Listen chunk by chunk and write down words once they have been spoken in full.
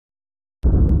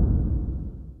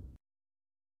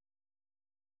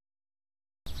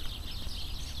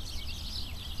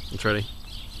It's ready.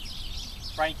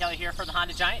 Brian Kelly here for the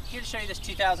Honda Giant. Here to show you this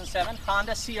 2007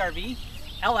 Honda CR-V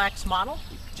LX model.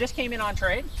 Just came in on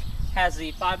trade. Has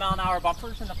the 5-mile-an-hour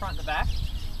bumpers in the front and the back.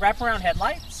 Wraparound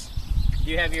headlights.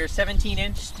 You have your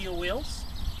 17-inch steel wheels.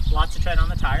 Lots of tread on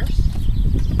the tires.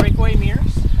 Breakaway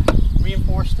mirrors.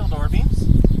 Reinforced steel door beams.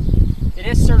 It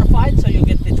is certified, so you'll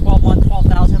get the 12-month,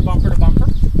 12,000 bumper to bumper.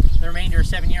 The remainder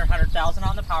 7-year, 100,000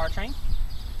 on the powertrain.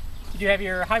 You do have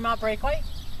your high mount brake light,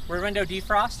 rear window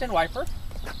defrost and wiper.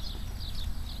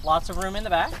 Lots of room in the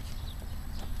back.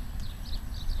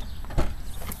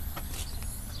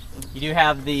 You do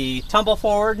have the tumble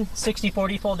forward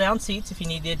 60/40 fold down seats if you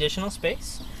need the additional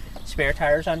space. Spare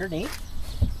tires underneath.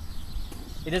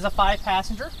 It is a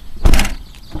 5-passenger.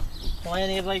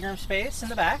 Plenty of legroom space in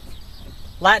the back.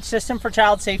 Latch system for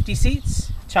child safety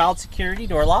seats. Child security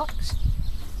door locks.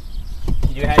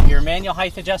 You do have your manual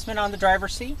height adjustment on the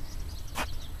driver's seat.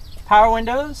 Power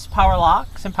windows, power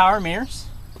locks, and power mirrors.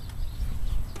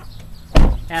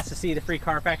 Ask to see the free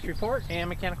Carfax report and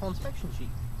mechanical inspection sheet.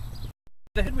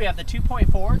 The hood, we have the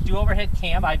 2.4 dual overhead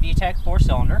cam by VTEC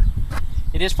 4-cylinder.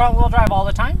 It is front wheel drive all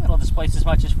the time. It'll displace as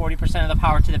much as 40% of the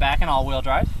power to the back in all-wheel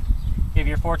drive. You have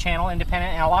your 4-channel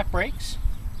independent anti-lock brakes.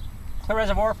 Clear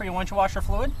reservoir for your windshield washer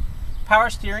fluid. Power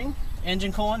steering,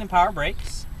 engine coolant, and power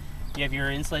brakes. You have your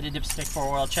insulated dipstick for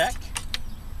oil check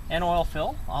and oil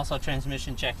fill. Also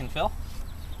transmission check and fill.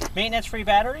 Maintenance-free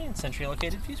battery and centrally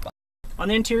located fuse box. On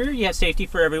the interior, you have safety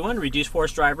for everyone. Reduced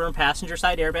force driver and passenger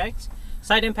side airbags.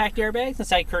 Side impact airbags and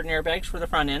side curtain airbags for the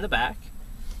front and the back.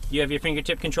 You have your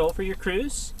fingertip control for your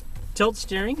cruise, tilt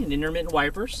steering and intermittent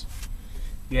wipers.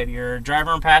 You have your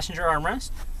driver and passenger armrest,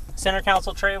 center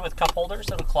console tray with cup holders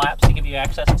that will collapse to give you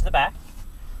access to the back.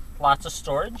 Lots of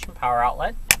storage and power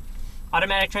outlet.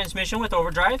 Automatic transmission with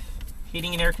overdrive,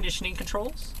 heating and air conditioning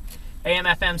controls.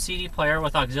 AM/FM CD player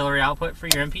with auxiliary output for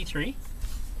your MP3.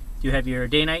 You have your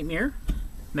day-night mirror,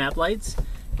 map lights,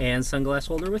 and sunglass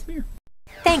holder with mirror.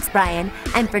 Thanks, Brian.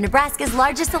 And for Nebraska's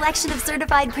largest selection of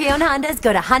certified pre-owned Hondas,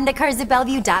 go to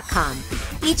HondaCarsAtBellevue.com.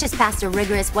 Each has passed a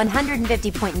rigorous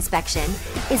 150-point inspection,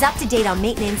 is up to date on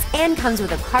maintenance, and comes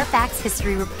with a Carfax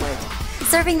history report.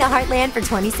 Serving the heartland for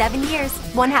 27 years,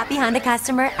 one happy Honda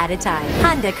customer at a time.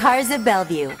 Honda Cars at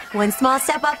Bellevue. One small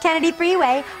step up Kennedy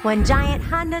Freeway, one giant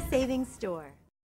Honda savings store.